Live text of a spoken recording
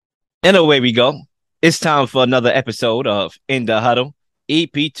And away we go. It's time for another episode of In the Huddle,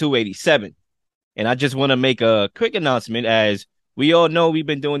 EP 287. And I just want to make a quick announcement as we all know we've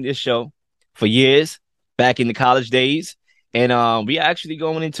been doing this show for years, back in the college days. And we actually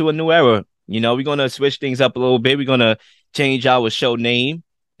going into a new era. We're going to switch things up a little bit. We're going to change our show name.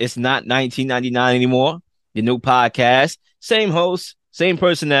 It's not 1999 anymore. The new podcast, same host, same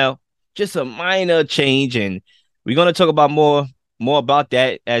personnel, just a minor change. And we're going to talk about more about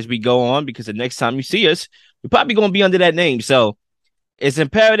that as we go on, because the next time you see us, we're probably going to be under that name. So it's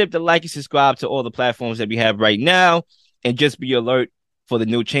imperative to like and subscribe to all the platforms that we have right now and just be alert for the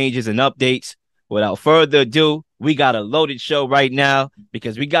new changes and updates. Without further ado, we got a loaded show right now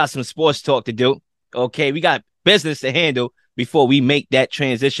because we got some sports talk to do. Okay, we got business to handle before we make that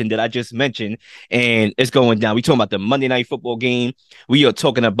transition that I just mentioned, and it's going down. We talking about the Monday Night Football game. We are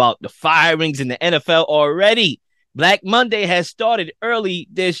talking about the firings in the NFL already. Black Monday has started early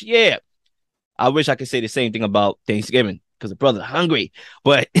this year. I wish I could say the same thing about Thanksgiving because the brother's hungry.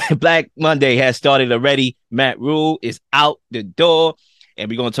 But Black Monday has started already. Matt Rhule is out the door, and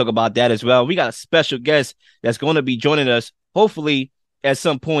we're going to talk about that as well. We got a special guest that's going to be joining us, hopefully, at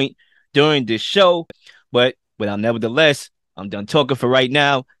some point during this show. But nevertheless, I'm done talking for right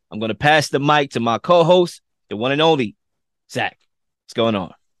now. I'm going to pass the mic to my co-host, the one and only, Zach. What's going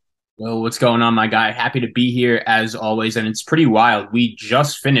on? Well, what's going on, my guy? Happy to be here as always, and it's pretty wild. We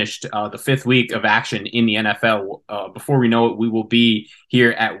just finished the fifth week of action in the NFL. Before we know it, we will be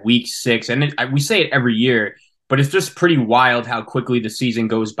here at week 6, and we say it every year, but it's just pretty wild how quickly the season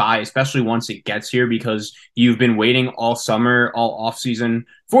goes by, especially once it gets here, because you've been waiting all summer, all off season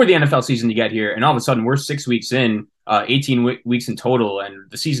for the NFL season to get here, and all of a sudden we're 6 weeks in. 18 weeks in total, and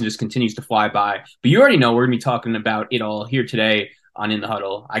the season just continues to fly by. But you already know we're going to be talking about it all here today on In the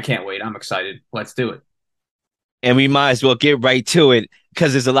Huddle. I can't wait. I'm excited. Let's do it. And we might as well get right to it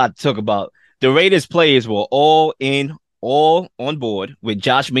because there's a lot to talk about. The Raiders players were all on board with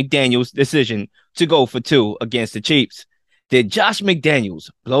Josh McDaniels' decision to go for 2 against the Chiefs. Did Josh McDaniels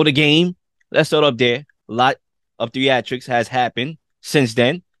blow the game? Let's start up there. A lot of theatrics has happened since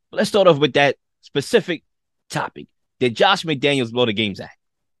then. But let's start off with that specific topic. Did Josh McDaniels blow the game, Zach?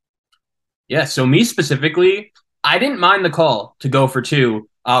 Yeah, so me specifically, I didn't mind the call to go for 2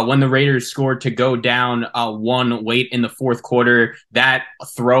 when the Raiders scored to go down 1 late in the fourth quarter. That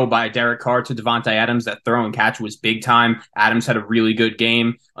throw by Derek Carr to Davante Adams, that throw and catch was big time. Adams had a really good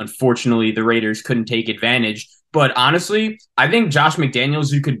game. Unfortunately, the Raiders couldn't take advantage. But honestly, I think Josh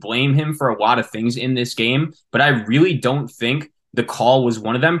McDaniels, you could blame him for a lot of things in this game, but I really don't think the call was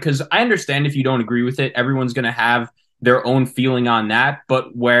one of them, because I understand if you don't agree with it, everyone's going to have their own feeling on that.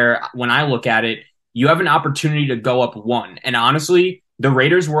 But when I look at it, you have an opportunity to go up 1. And honestly, the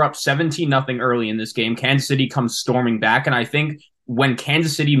Raiders were up 17-0 early in this game. Kansas City comes storming back. And I think when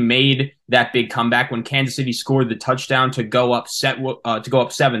Kansas City made that big comeback, when Kansas City scored the touchdown to go up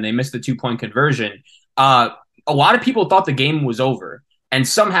 7, they missed the 2-point conversion. A lot of people thought the game was over. And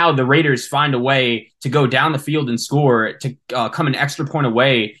somehow the Raiders find a way to go down the field and score, to come an extra point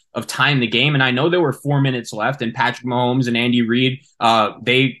away of tying the game. And I know there were 4 minutes left, and Patrick Mahomes and Andy Reid,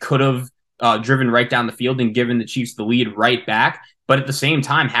 they could have driven right down the field and given the Chiefs the lead right back. But at the same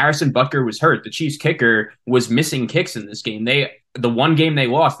time, Harrison Butker was hurt. The Chiefs kicker was missing kicks in this game. The one game they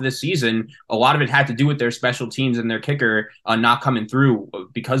lost this season, a lot of it had to do with their special teams and their kicker not coming through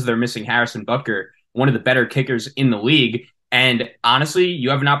because they're missing Harrison Butker, one of the better kickers in the league. And honestly, you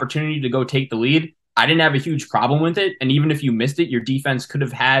have an opportunity to go take the lead. I didn't have a huge problem with it. And even if you missed it, your defense could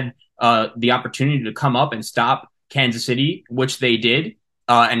have had the opportunity to come up and stop Kansas City, which they did.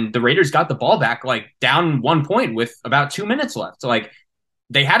 And the Raiders got the ball back, down 1 point with about 2 minutes left. So,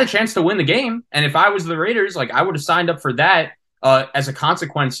 they had a chance to win the game. And if I was the Raiders, I would have signed up for that as a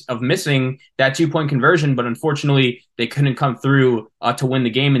consequence of missing that 2-point conversion. But unfortunately, they couldn't come through to win the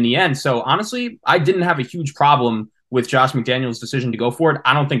game in the end. So honestly, I didn't have a huge problem with Josh McDaniels' decision to go for it.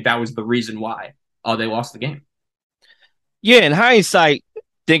 I don't think that was the reason why they lost the game. Yeah, in hindsight,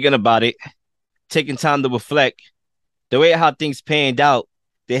 thinking about it, taking time to reflect, the way how things panned out,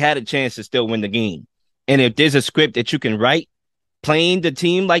 they had a chance to still win the game. And if there's a script that you can write, playing the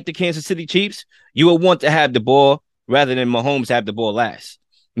team like the Kansas City Chiefs, you will want to have the ball rather than Mahomes have the ball last.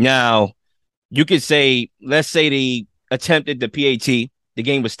 Now, you could say, let's say they attempted the PAT, the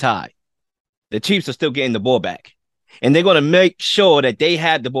game was tied. The Chiefs are still getting the ball back. And they're going to make sure that they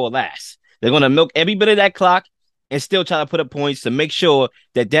have the ball last. They're going to milk every bit of that clock and still try to put up points to make sure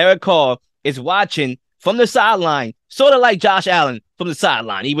that Derek Carr is watching from the sideline, sort of like Josh Allen from the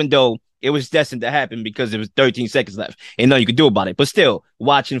sideline, even though it was destined to happen because there was 13 seconds left and nothing you could do about it. But still,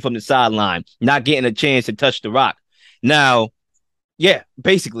 watching from the sideline, not getting a chance to touch the rock. Now, Yeah,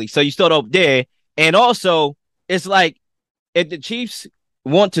 basically. So you start up there. And also, it's like if the Chiefs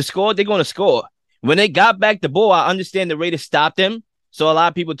want to score, they're going to score. When they got back the ball, I understand the Raiders stopped them. So a lot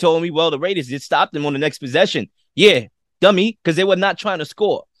of people told me, well, the Raiders did stop them on the next possession. Yeah, dummy, because they were not trying to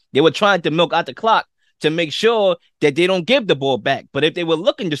score. They were trying to milk out the clock to make sure that they don't give the ball back. But if they were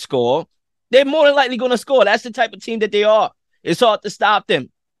looking to score, they're more than likely going to score. That's the type of team that they are. It's hard to stop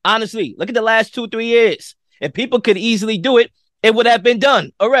them. Honestly, look at the last 2-3 years. If people could easily do it, it would have been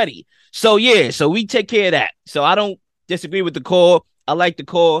done already. So, yeah, so we take care of that. So I don't disagree with the call. I like the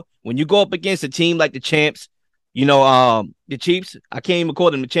call. When you go up against a team like the champs, the Chiefs, I can't even call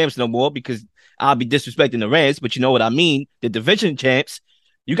them the champs no more because I'll be disrespecting the Rams, but you know what I mean? The division champs,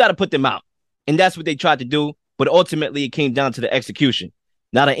 you got to put them out. And that's what they tried to do. But ultimately, it came down to the execution.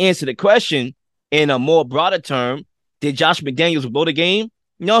 Now, to answer the question in a more broader term, did Josh McDaniels blow the game?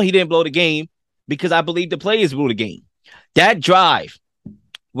 No, he didn't blow the game because I believe the players blew the game. That drive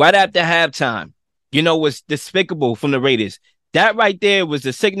right after halftime, was despicable from the Raiders. That right there was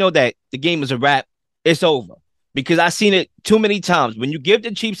the signal that the game is a wrap. It's over. Because I've seen it too many times. When you give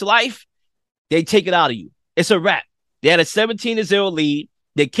the Chiefs life, they take it out of you. It's a wrap. They had a 17-0 lead.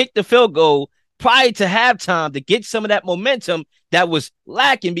 They kicked the field goal prior to halftime to get some of that momentum that was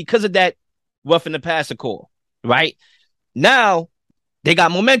lacking because of that roughing the passer call, right? Now, they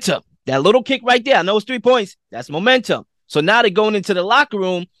got momentum. That little kick right there, I know it's 3 points. That's momentum. So now they're going into the locker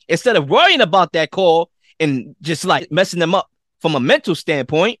room. Instead of worrying about that call and just like messing them up from a mental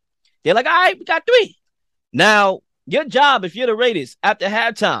standpoint, they're like, all right, we got 3. Now, your job, if you're the Raiders, after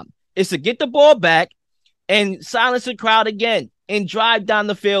halftime, is to get the ball back and silence the crowd again and drive down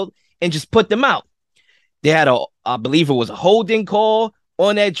the field and just put them out. They had I believe it was a holding call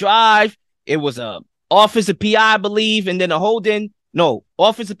on that drive. It was a offensive PI, I believe, and then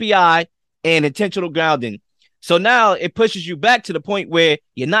offensive PI and intentional grounding. So now it pushes you back to the point where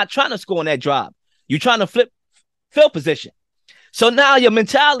you're not trying to score on that drive. You're trying to flip field position. So now your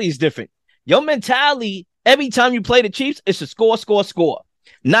mentality is different. Your mentality, every time you play the Chiefs, is to score,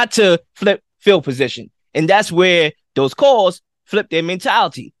 not to flip field position. And that's where those calls flip their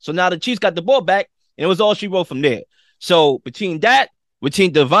mentality. So now the Chiefs got the ball back, and it was all she wrote from there. So between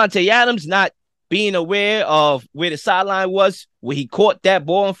Davante Adams not being aware of where the sideline was, where he caught that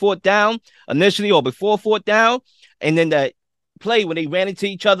ball on 4th down initially or before 4th down, and then the play when they ran into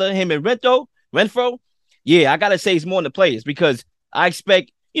each other, him and Renfro, yeah, I got to say it's more on the players because I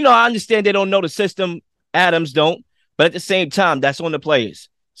expect, I understand they don't know the system. Adams don't. But at the same time, that's on the players.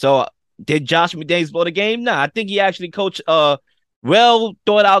 So did Josh McDaniels blow the game? Nah, I think he actually coached a well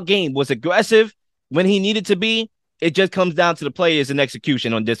thought out game, was aggressive when he needed to be. It just comes down to the players and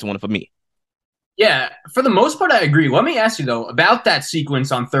execution on this one for me. Yeah, for the most part, I agree. Let me ask you, though, about that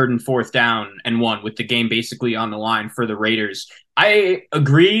sequence on 3rd and 4th down and 1 with the game basically on the line for the Raiders. I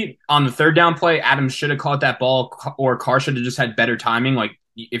agree on the 3rd down play. Adams should have caught that ball or Carr should have just had better timing. Like,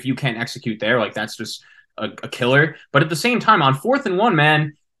 if you can't execute there, like, that's just a killer. But at the same time, on 4th and 1,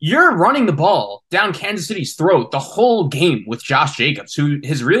 man, you're running the ball down Kansas City's throat the whole game with Josh Jacobs, who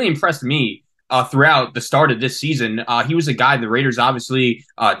has really impressed me throughout the start of this season. He was a guy the Raiders obviously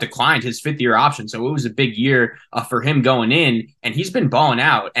declined his 5th-year option, so it was a big year for him going in, and he's been balling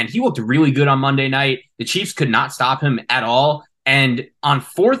out, and he looked really good on Monday night. The Chiefs could not stop him at all, and on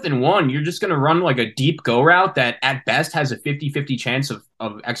 4th and 1, you're just going to run like a deep go route that at best has a 50-50 chance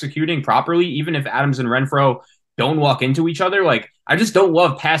of executing properly, even if Adams and Renfro don't walk into each other. Like, I just don't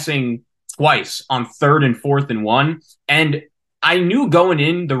love passing twice on 3rd and 4th and 1, and I knew going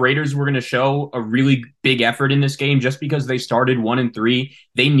in the Raiders were going to show a really big effort in this game just because they started 1-3.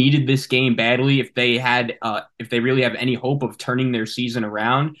 They needed this game badly if they really have any hope of turning their season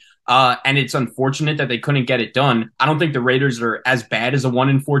around. And it's unfortunate that they couldn't get it done. I don't think the Raiders are as bad as a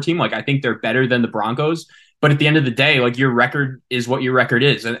 1-4 team. Like, I think they're better than the Broncos. But at the end of the day, like, your record is what your record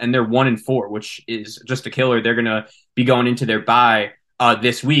is, and they're 1-4, which is just a killer. They're going to be going into their bye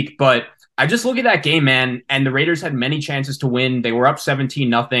this week, but I just look at that game, man, and the Raiders had many chances to win. They were up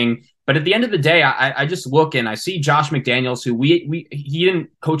 17-0. But at the end of the day, I just look and I see Josh McDaniels, who he didn't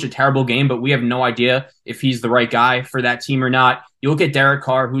coach a terrible game, but we have no idea if he's the right guy for that team or not. You look at Derek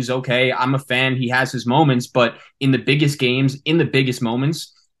Carr, who's okay. I'm a fan. He has his moments, but in the biggest games, in the biggest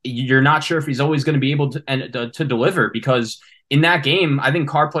moments, you're not sure if he's always going to be able to deliver, because in that game, I think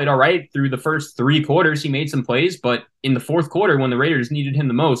Carr played all right through the first 3 quarters. He made some plays, but in the 4th quarter, when the Raiders needed him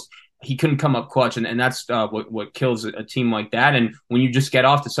the most, he couldn't come up clutch, and that's what kills a team like that. And when you just get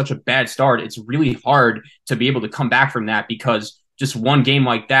off to such a bad start, it's really hard to be able to come back from that, because just one game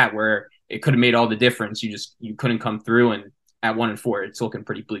like that where it could have made all the difference, you couldn't come through. And at 1-4, it's looking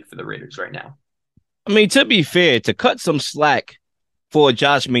pretty bleak for the Raiders right now. I mean, to be fair, to cut some slack for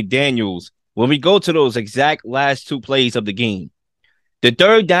Josh McDaniels when we go to those exact last two plays of the game. The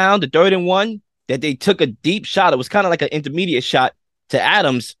third down, the 3rd-and-1, that they took a deep shot. It was kind of like an intermediate shot to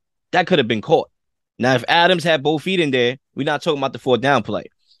Adams. That could have been caught. Now, if Adams had both feet in there, we're not talking about the 4th down play.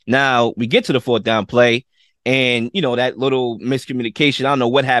 Now, we get to the 4th down play, and, that little miscommunication, I don't know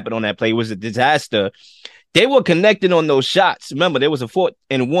what happened on that play. It was a disaster. They were connecting on those shots. Remember, there was a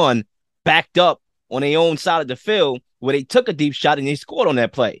 4th-and-1 backed up on their own side of the field where they took a deep shot and they scored on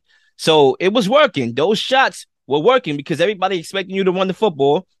that play. So it was working. Those shots were working because everybody expecting you to run the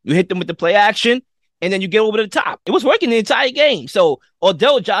football. You hit them with the play action, and then you get over the top. It was working the entire game. So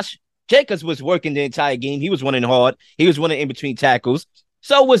although Josh Jacobs was working the entire game, he was running hard. He was running in between tackles.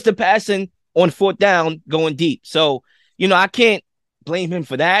 So was the passing on 4th down going deep. So, I can't blame him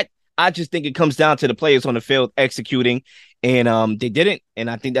for that. I just think it comes down to the players on the field executing, and they didn't, and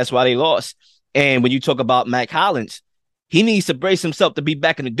I think that's why they lost. And when you talk about Mack Hollins, he needs to brace himself to be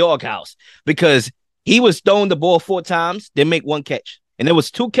back in the doghouse because he was throwing the ball 4 times, then make 1 catch. And there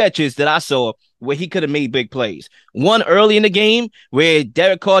was 2 catches that I saw where he could have made big plays. One early in the game where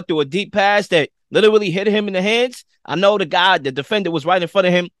Derek Carr threw a deep pass that literally hit him in the hands. I know the defender was right in front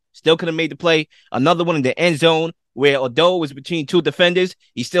of him, still could have made the play. Another one in the end zone where although it was between 2 defenders,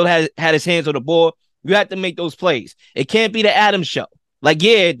 he still had his hands on the ball. You have to make those plays. It can't be the Adams show. Like,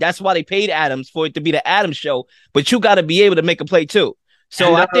 yeah, that's why they paid Adams for it to be the Adams show, but you got to be able to make a play too.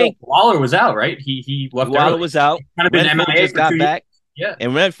 So I think Waller was out, right? He left. Waller was out. Kind of been Renfro just got back. Yeah,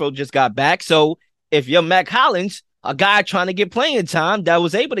 and Renfro just got back. So if you're Mack Hollins, a guy trying to get playing time that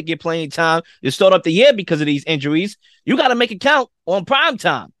was able to get playing time to start up the year because of these injuries, you got to make it count on prime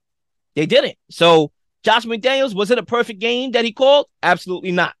time. They didn't. So Josh McDaniels, was it a perfect game that he called?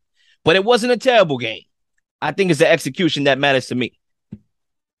 Absolutely not. But it wasn't a terrible game. I think it's the execution that matters to me.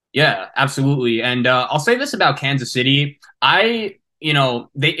 Yeah, absolutely. And I'll say this about Kansas City.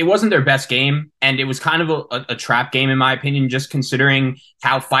 It wasn't their best game, and it was kind of a trap game, in my opinion, just considering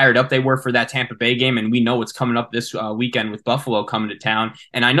how fired up they were for that Tampa Bay game. And we know what's coming up this weekend with Buffalo coming to town.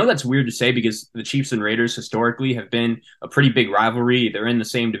 And I know that's weird to say because the Chiefs and Raiders historically have been a pretty big rivalry. They're in the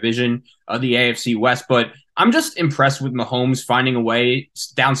same division of the AFC West, but I'm just impressed with Mahomes finding a way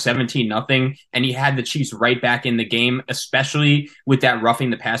down 17-0, and he had the Chiefs right back in the game, especially with that roughing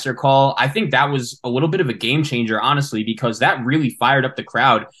the passer call. I think that was a little bit of a game changer, honestly, because that really fired up the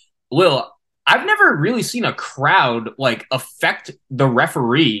crowd. Lil, I've never really seen a crowd affect the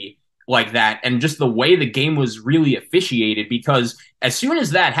referee like that, and just the way the game was really officiated, because as soon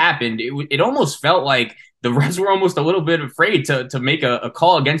as that happened, it almost felt like the refs were almost a little bit afraid to make a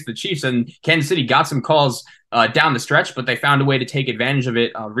call against the Chiefs, and Kansas City got some calls down the stretch, but they found a way to take advantage of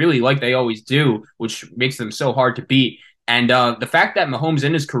it really like they always do, which makes them so hard to beat. And the fact that Mahomes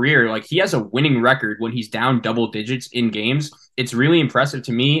in his career, he has a winning record when he's down double digits in games, it's really impressive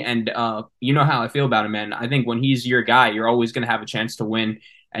to me. And you know how I feel about him, man. I think when he's your guy, you're always going to have a chance to win.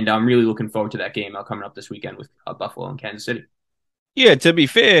 And I'm really looking forward to that game coming up this weekend with Buffalo and Kansas City. Yeah, to be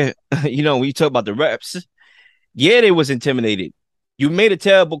fair, when you talk about the reps, yeah, they was intimidated. You made a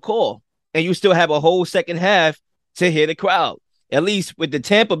terrible call, and you still have a whole second half to hear the crowd. At least with the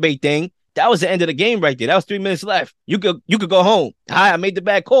Tampa Bay thing, that was the end of the game right there. That was 3 minutes left. You could go home. Hi, I made the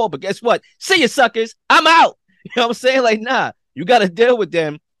bad call, but guess what? See you, suckers. I'm out. You know what I'm saying? Nah, you got to deal with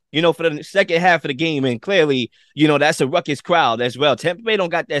them, for the second half of the game. And clearly, that's a ruckus crowd as well. Tampa Bay don't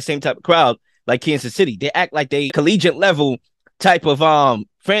got that same type of crowd like Kansas City. They act like they collegiate level type of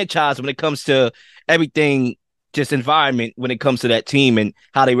franchise when it comes to everything, just environment when it comes to that team and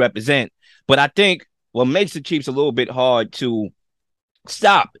how they represent. But I think what makes the Chiefs a little bit hard to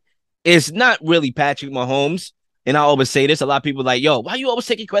stop is not really Patrick Mahomes. And I always say this, a lot of people are like, yo, why you always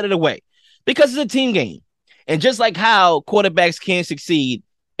taking credit away? Because it's a team game. And just like how quarterbacks can succeed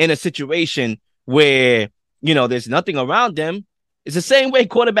in a situation where, there's nothing around them, it's the same way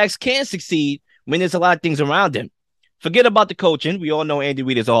quarterbacks can succeed when there's a lot of things around them. Forget about the coaching. We all know Andy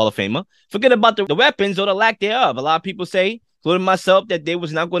Reid is a Hall of Famer. Forget about the weapons or the lack thereof. A lot of people say, including myself, that they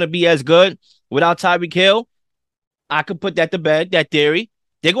was not going to be as good without Tyreek Hill. I could put that to bed, that theory.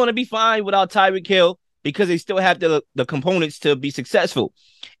 They're going to be fine without Tyreek Hill because they still have the components to be successful.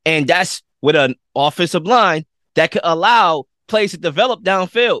 And that's with an offensive line that could allow plays to develop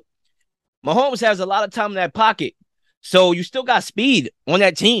downfield. Mahomes has a lot of time in that pocket. So you still got speed on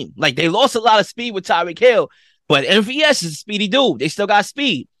that team. They lost a lot of speed with Tyreek Hill, but MVS is a speedy dude. They still got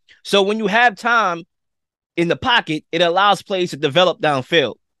speed. So when you have time in the pocket, it allows plays to develop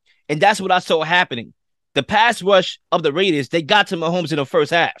downfield. And that's what I saw happening. The pass rush of the Raiders, they got to Mahomes in the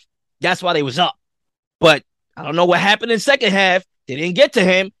first half. That's why they was up. But I don't know what happened in the second half. They didn't get to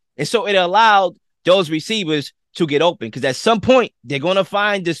him. And so it allowed those receivers to get open because at some point they're going to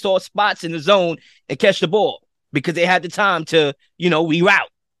find the soft spots in the zone and catch the ball because they had the time to, reroute.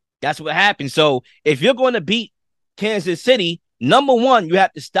 That's what happened. So if you're going to beat Kansas City, number one, you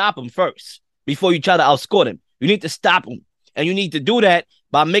have to stop them first before you try to outscore them. You need to stop them. And you need to do that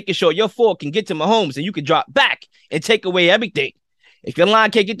by making sure your four can get to Mahomes and you can drop back and take away everything. If your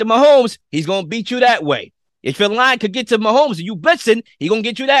line can't get to Mahomes, he's going to beat you that way. If your line could get to Mahomes and you blitzing, he's going to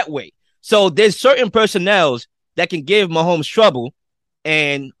get you that way. So there's certain personnels that can give Mahomes trouble.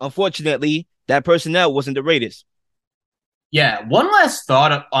 And unfortunately, that personnel wasn't the Raiders. Yeah, one last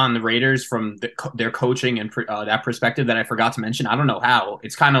thought on the Raiders from their coaching and that perspective that I forgot to mention. I don't know how.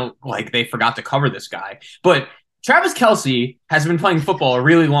 It's kind of like they forgot to cover this guy. But Travis Kelce has been playing football a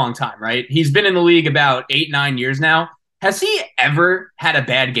really long time, right? He's been in the league about 8-9 years now. Has he ever had a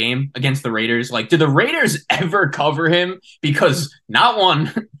bad game against the Raiders? Like, do the Raiders ever cover him? Because not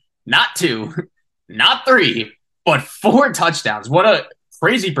one, not two, not three, but 4 touchdowns. What a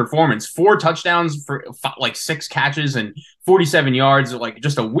crazy performance. 4 touchdowns for like 6 catches and 47 yards. Like,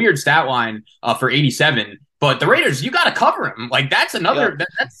 just a weird stat line for 87. But the Raiders, you got to cover him. Like, that's another,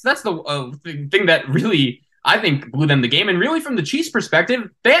 that's the thing that really, I think, blew them the game. And really, from the Chiefs' perspective,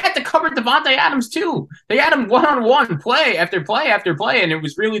 they had to cover Davante Adams, too. They had him one-on-one play after play after play, and it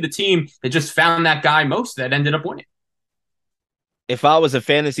was really the team that just found that guy most that ended up winning. If I was a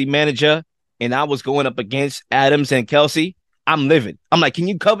fantasy manager and I was going up against Adams and Kelce, I'm living. I'm like, can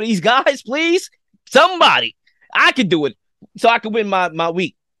you cover these guys, please? Somebody. I could do it so I could win my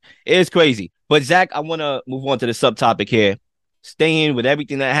week. It's crazy. But, Zach, I want to move on to the subtopic here. Staying with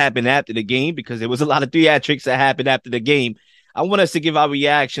everything that happened after the game, because there was a lot of theatrics that happened after the game. I want us to give our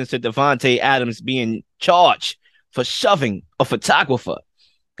reactions to Davante Adams being charged for shoving a photographer.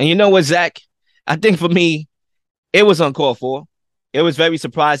 And you know what, Zach? I think for me, it was uncalled for. It was very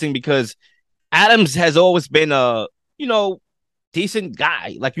surprising because Adams has always been a, decent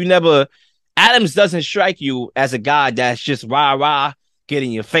guy. Like Adams doesn't strike you as a guy that's just rah-rah, get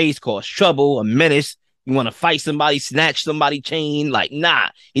in your face, cause trouble, a menace. You want to fight somebody, snatch somebody chain. Like, nah,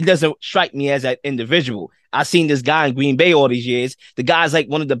 he doesn't strike me as that individual. I've seen this guy in Green Bay all these years. The guy's like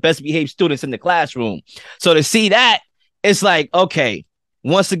one of the best behaved students in the classroom. So to see that, it's like, okay,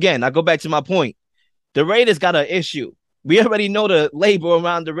 once again, I go back to my point. The Raiders got an issue. We already know the label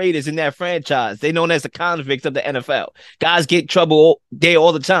around the Raiders in that franchise. They're known as the convicts of the NFL. Guys get trouble there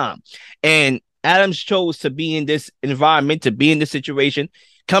all the time. And Adams chose to be in this environment, to be in this situation,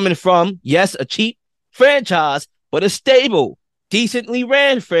 coming from, yes, a cheap franchise, but a stable, decently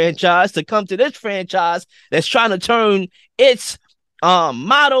ran franchise, to come to this franchise that's trying to turn its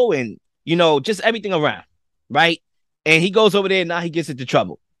motto and just everything around, right? And he goes over there and now he gets into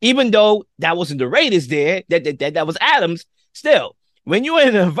trouble. Even though that wasn't the Raiders there, that was Adams. Still, when you're in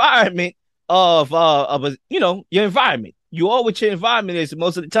an environment of your environment, you are what your environment is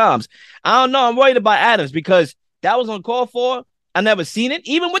most of the times. I don't know. I'm worried about Adams because that was uncalled for. I never seen it,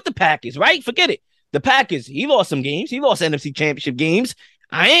 even with the Packers, right? Forget it. The Packers, he lost some games. He lost NFC Championship games.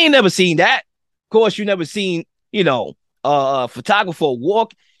 I ain't never seen that. Of course, you never seen, photographer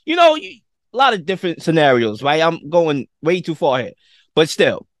walk. A lot of different scenarios, right? I'm going way too far here. But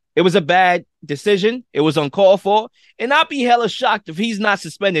still, it was a bad decision. It was uncalled for. And I'd be hella shocked if he's not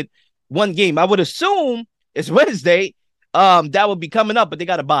suspended one game. I would assume it's Wednesday. That would be coming up, but they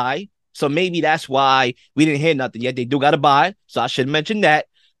got to bye. So maybe that's why we didn't hear nothing yet. They do got to bye. So I should mention that.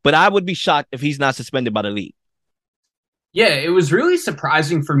 But I would be shocked if he's not suspended by the league. Yeah, it was really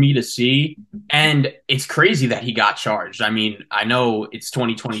surprising for me to see, and it's crazy that he got charged. I mean, I know it's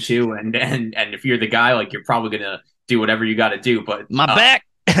 2022, and if you're the guy, like, you're probably gonna do whatever you got to do. But my back,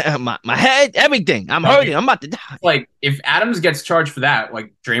 my head, everything. I'm hurting. I'm about to die. Like, if Adams gets charged for that,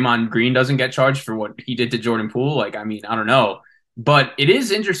 like Draymond Green doesn't get charged for what he did to Jordan Poole. Like, I mean, I don't know. But it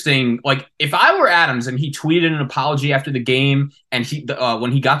is interesting. Like, if I were Adams and he tweeted an apology after the game, and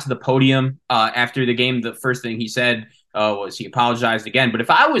when he got to the podium after the game, the first thing he said was he apologized again. But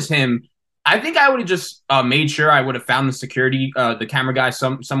if I was him, I think I would have just made sure I would have found the camera guy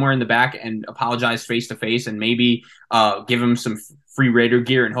somewhere in the back and apologized face to face, and maybe give him some free Raider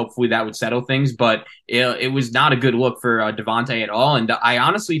gear, and hopefully that would settle things. But it was not a good look for Davante at all. And I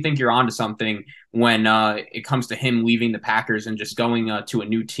honestly think you're onto something when it comes to him leaving the Packers and just going to a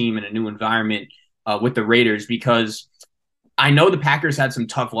new team and a new environment with the Raiders, because I know the Packers had some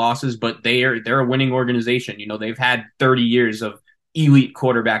tough losses, but they're a winning organization. They've had 30 years of elite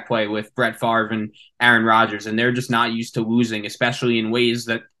quarterback play with Brett Favre and Aaron Rodgers, and they're just not used to losing, especially in ways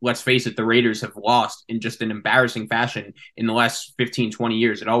that, let's face it, the Raiders have lost in just an embarrassing fashion in the last 15, 20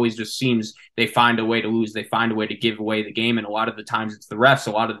 years. It always just seems they find a way to lose. They find a way to give away the game, and a lot of the times it's the refs.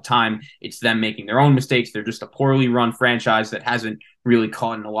 A lot of the time it's them making their own mistakes. They're just a poorly run franchise that hasn't really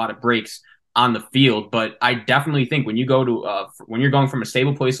caught in a lot of breaks on the field. But I definitely think when you go to when you're going from a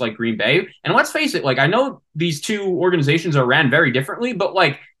stable place like Green Bay, and let's face it, like I know these two organizations are ran very differently, but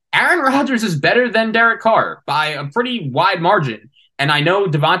like Aaron Rodgers is better than Derek Carr by a pretty wide margin. And I know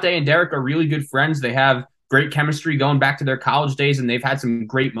Davante and Derek are really good friends. They have great chemistry going back to their college days, and they've had some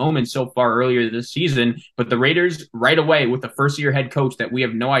great moments so far earlier this season. But the Raiders, right away, with the first-year head coach that we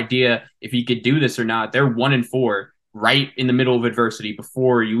have no idea if he could do this or not, they're 1-4 right in the middle of adversity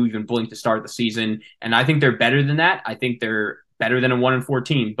before you even blink to start the season. And I think they're better than that. I think they're better than a 1-4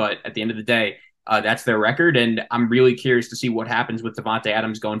 team. But at the end of the day, that's their record. And I'm really curious to see what happens with Davante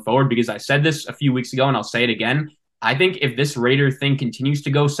Adams going forward, because I said this a few weeks ago and I'll say it again. I think if this Raider thing continues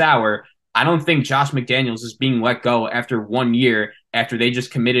to go sour, I don't think Josh McDaniels is being let go after 1 year after they just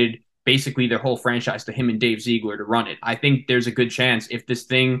committed basically their whole franchise to him and Dave Ziegler to run it. I think there's a good chance if this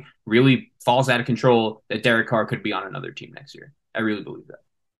thing really falls out of control that Derek Carr could be on another team next year. I really believe that.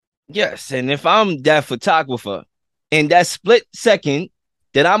 Yes, and if I'm that photographer in that split second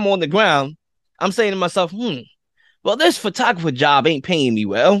that I'm on the ground, I'm saying to myself, well, this photographer job ain't paying me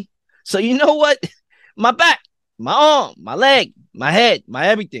well. So you know what? My back, my arm, my leg, my head, my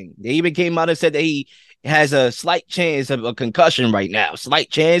everything. They even came out and said that he has a slight chance of a concussion right now. Slight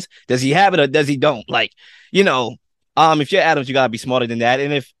chance. Does he have it or does he don't? Like, if you're Adams, you got to be smarter than that.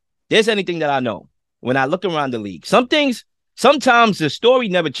 And if there's anything that I know, when I look around the league, sometimes the story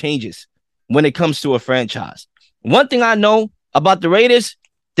never changes when it comes to a franchise. One thing I know about the Raiders,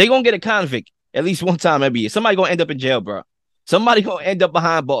 they're going to get a convict at least one time every year. Somebody going to end up in jail, bro. Somebody going to end up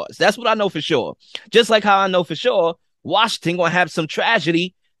behind bars. That's what I know for sure. Just like how I know for sure Washington going to have some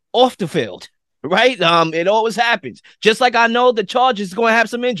tragedy off the field. Right? It always happens. Just like I know the Chargers is going to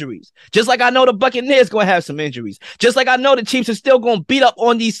have some injuries. Just like I know the Buccaneers going to have some injuries. Just like I know the Chiefs are still going to beat up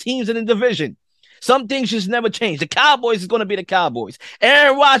on these teams in the division. Some things just never change. The Cowboys is going to be the Cowboys.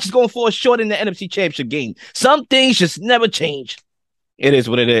 Aaron Rodgers is going to fall short in the NFC Championship game. Some things just never change. It is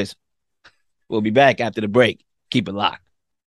what it is. We'll be back after the break. Keep it locked.